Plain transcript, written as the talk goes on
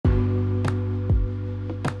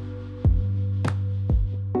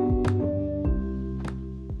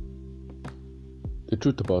The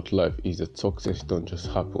truth about life is that success don't just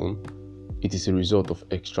happen, it is a result of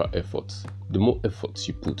extra efforts. The more efforts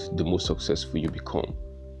you put, the more successful you become.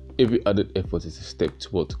 Every added effort is a step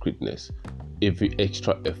towards greatness. Every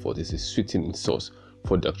extra effort is a sweetening sauce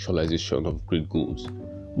for the actualization of great goals.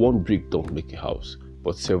 One brick don't make a house,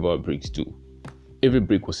 but several bricks do. Every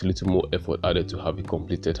brick was a little more effort added to have a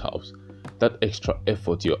completed house. That extra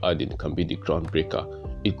effort you're adding can be the groundbreaker.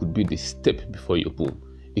 It could be the step before your boom.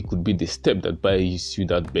 It could be the step that buys you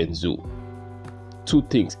that benzo. Two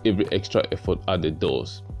things every extra effort added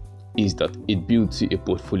does is that it builds you a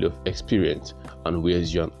portfolio of experience and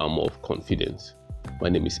wears you an armor of confidence. My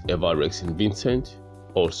name is Eval Rexson Vincent,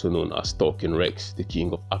 also known as Talking Rex, the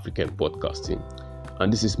king of African podcasting.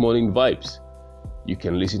 And this is Morning Vibes. You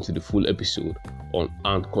can listen to the full episode on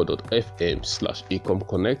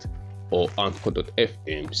anchor.fm/ecomconnect or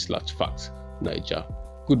anchor.fm/factsniger.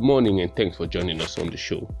 Good morning and thanks for joining us on the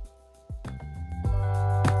show.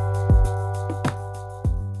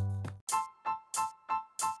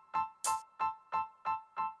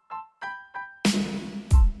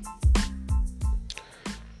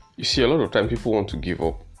 You see, a lot of time people want to give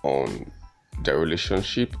up on their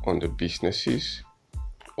relationship, on their businesses,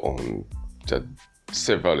 on their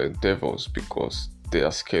several endeavors because they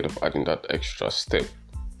are scared of adding that extra step.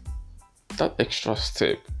 That extra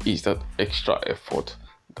step is that extra effort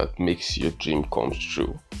that makes your dream come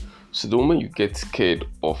true. So the moment you get scared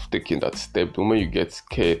of taking that step, the moment you get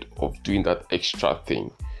scared of doing that extra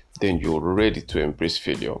thing, then you're ready to embrace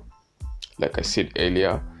failure. Like I said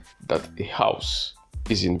earlier, that a house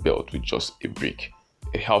isn't built with just a brick.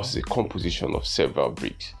 A house is a composition of several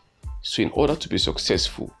bricks. So in order to be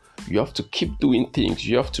successful, you have to keep doing things.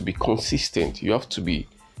 You have to be consistent. You have to be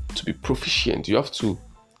proficient. You have to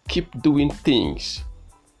keep doing things.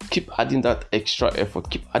 Keep adding that extra effort.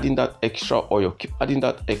 Keep adding that extra oil. Keep adding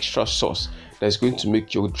that extra sauce that's going to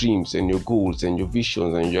make your dreams and your goals and your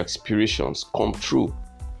visions and your aspirations come true.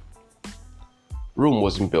 Rome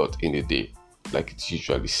wasn't built in a day, like it's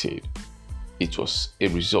usually said. It was a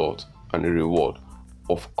result and a reward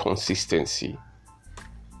of consistency.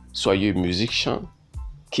 So are you a musician?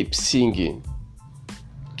 Keep singing.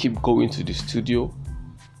 Keep going to the studio.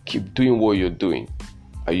 Keep doing what you're doing.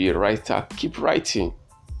 Are you a writer? Keep writing.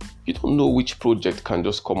 You don't know which project can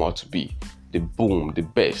just come out to be the boom, the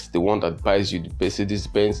best, the one that buys you the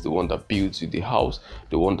Mercedes-Benz, the one that builds you the house,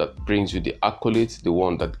 the one that brings you the accolades, the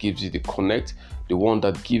one that gives you the connect, the one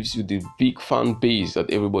that gives you the big fan base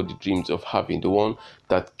that everybody dreams of having, the one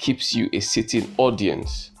that keeps you a sitting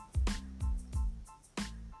audience.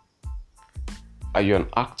 Are you an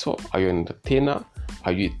actor? Are you an entertainer?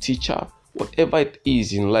 Are you a teacher? Whatever it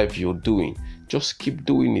is in life you're doing, just keep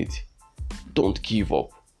doing it. Don't give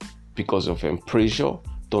up because of pressure.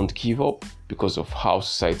 Don't give up because of how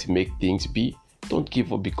society make things be. Don't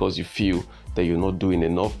give up because you feel that you're not doing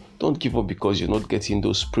enough. Don't give up because you're not getting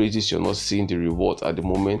those praises, you're not seeing the reward at the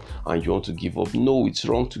moment and you want to give up. No, it's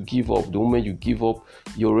wrong to give up. The moment you give up,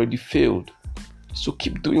 you already failed. So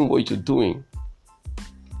keep doing what you're doing.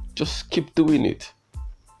 Just keep doing it.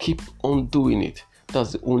 Keep on doing it.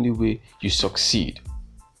 That's the only way you succeed.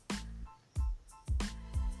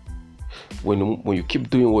 When you keep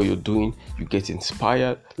doing what you're doing, you get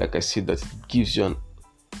inspired. Like I said, that it gives you an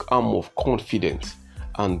arm of confidence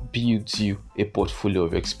and builds you a portfolio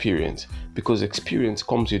of experience, because experience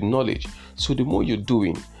comes with knowledge. So the more you're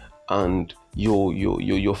doing and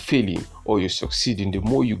you're failing or you're succeeding, the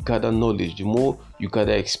more you gather knowledge, the more you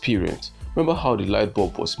gather experience. Remember how the light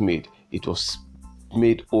bulb was made? It was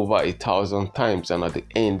made over 1,000 times, and at the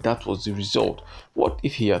end that was the result. What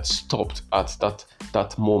if he had stopped at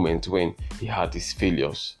that moment when he had his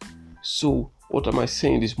failures? So what am I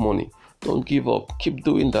saying this morning? Don't give up. Keep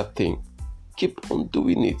doing that thing. Keep on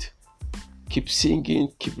doing it. Keep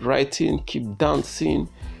singing, keep writing, keep dancing,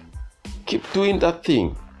 keep doing that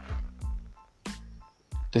thing.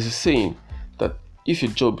 There's a saying that if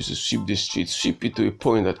your job is to sweep the streets, sweep it to a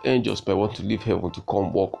point that angels might want to leave heaven to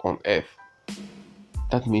come walk on earth.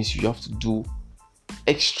 That means you have to do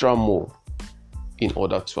extra more in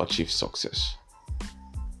order to achieve success.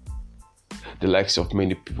 The likes of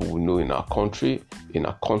many people we know in our country, in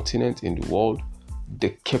our continent, in the world,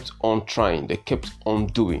 they kept on trying, they kept on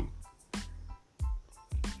doing.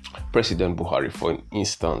 President Buhari, for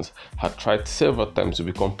instance, had tried several times to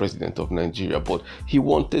become president of Nigeria, but he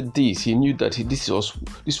wanted this. He knew that this was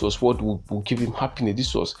what would give him happiness.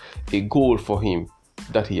 This was a goal for him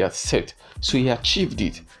that he had set. So he achieved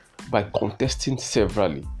it by contesting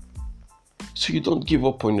severally. So you don't give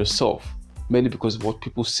up on yourself, mainly because of what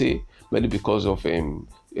people say, mainly because of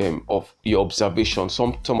of your observation.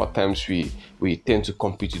 Sometimes we tend to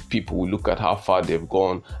compete with people. We look at how far they've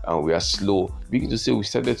gone and we are slow. Begin to say, we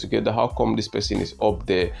started together, how come this person is up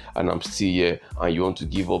there and I'm still here and you want to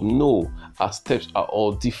give up? No, our steps are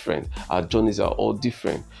all different, our journeys are all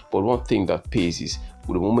different. But one thing that pays is,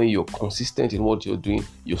 the moment you're consistent in what you're doing,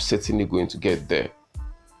 you're certainly going to get there.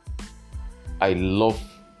 I love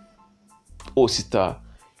Osita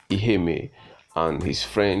Iheme and his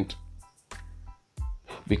friend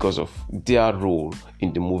because of their role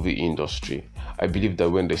in the movie industry. I believe that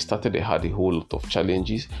when they started, they had a whole lot of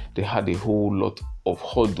challenges. They had a whole lot of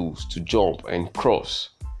hurdles to jump and cross.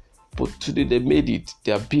 But today they made it.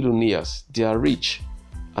 They are billionaires. They are rich.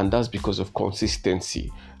 And that's because of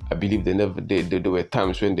consistency. I believe there were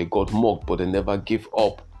times when they got mocked, but they never gave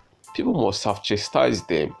up. People must have chastised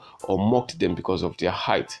them or mocked them because of their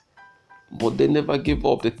height. But they never gave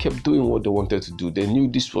up. They kept doing what they wanted to do. They knew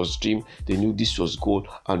this was dream. They knew this was goal,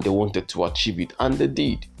 and they wanted to achieve it. And they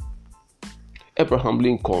did. Abraham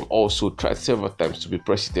Lincoln also tried several times to be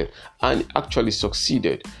president and actually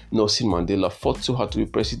succeeded. Nelson Mandela fought so hard to be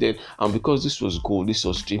president, and because this was goal, this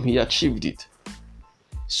was dream, he achieved it.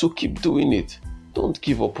 So keep doing it. Don't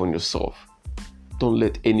give up on yourself. Don't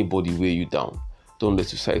let anybody weigh you down. Don't let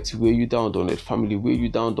society weigh you down. Don't let family weigh you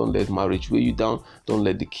down. Don't let marriage weigh you down. Don't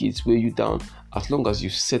let the kids weigh you down. As long as you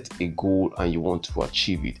set a goal and you want to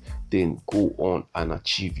achieve it, then go on and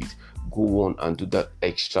achieve it. Go on and do that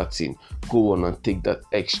extra thing. Go on and take that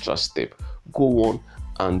extra step. Go on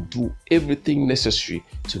and do everything necessary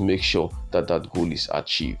to make sure that that goal is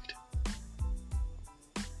achieved.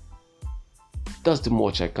 That's the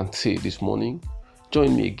much I can say this morning.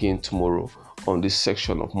 Join me again tomorrow on this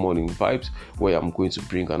section of Morning Vibes, where I'm going to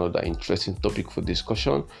bring another interesting topic for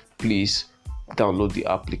discussion. Please download the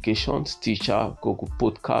applications, Stitcher, Google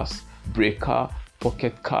Podcasts, Breaker,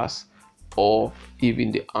 Pocket Cast, or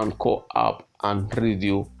even the Anchor app and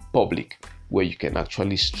Radio Public, where you can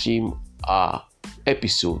actually stream our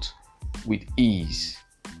episodes with ease.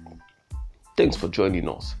 Thanks for joining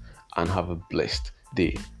us and have a blessed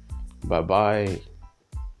day. Bye-bye.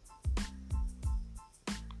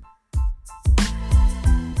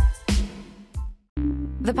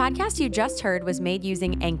 The podcast you just heard was made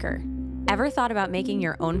using Anchor. Ever thought about making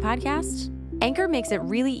your own podcast? Anchor makes it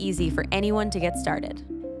really easy for anyone to get started.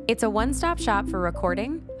 It's a one-stop shop for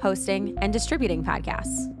recording, hosting, and distributing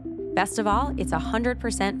podcasts. Best of all, it's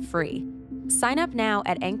 100% free. Sign up now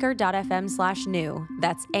at anchor.fm/new.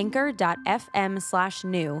 That's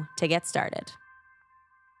anchor.fm/new to get started.